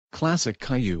Classic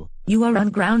Caillou. You are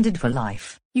ungrounded for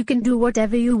life. You can do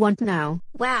whatever you want now.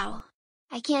 Wow.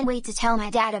 I can't wait to tell my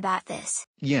dad about this.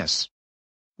 Yes.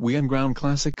 We Unground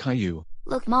Classic Caillou.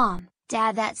 Look Mom,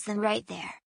 Dad, that's them right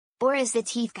there. Boris the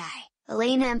teeth guy,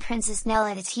 Elena and Princess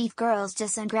Nella the teeth girls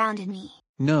just ungrounded me.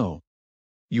 No.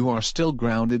 You are still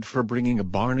grounded for bringing a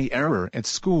Barney error at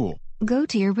school. Go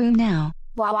to your room now.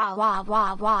 Wah wah wah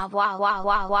wah wah wah wah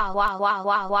wah wah wah wah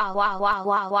wah wah wah wah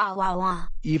wah wah wah wah.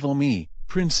 Evil me,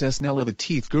 Princess Nella the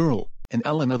teeth girl, and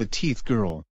Elena the teeth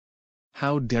girl.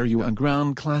 How dare you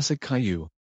Unground Classic Caillou?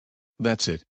 That's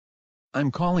it.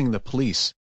 I'm calling the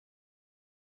police.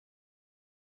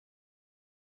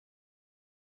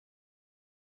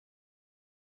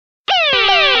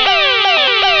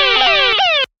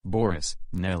 Boris,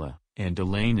 Nella, and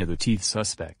Elena the teeth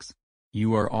suspects.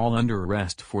 You are all under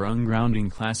arrest for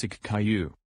ungrounding Classic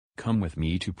Caillou. Come with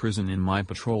me to prison in my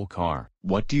patrol car.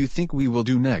 What do you think we will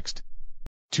do next?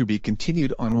 To be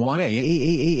continued on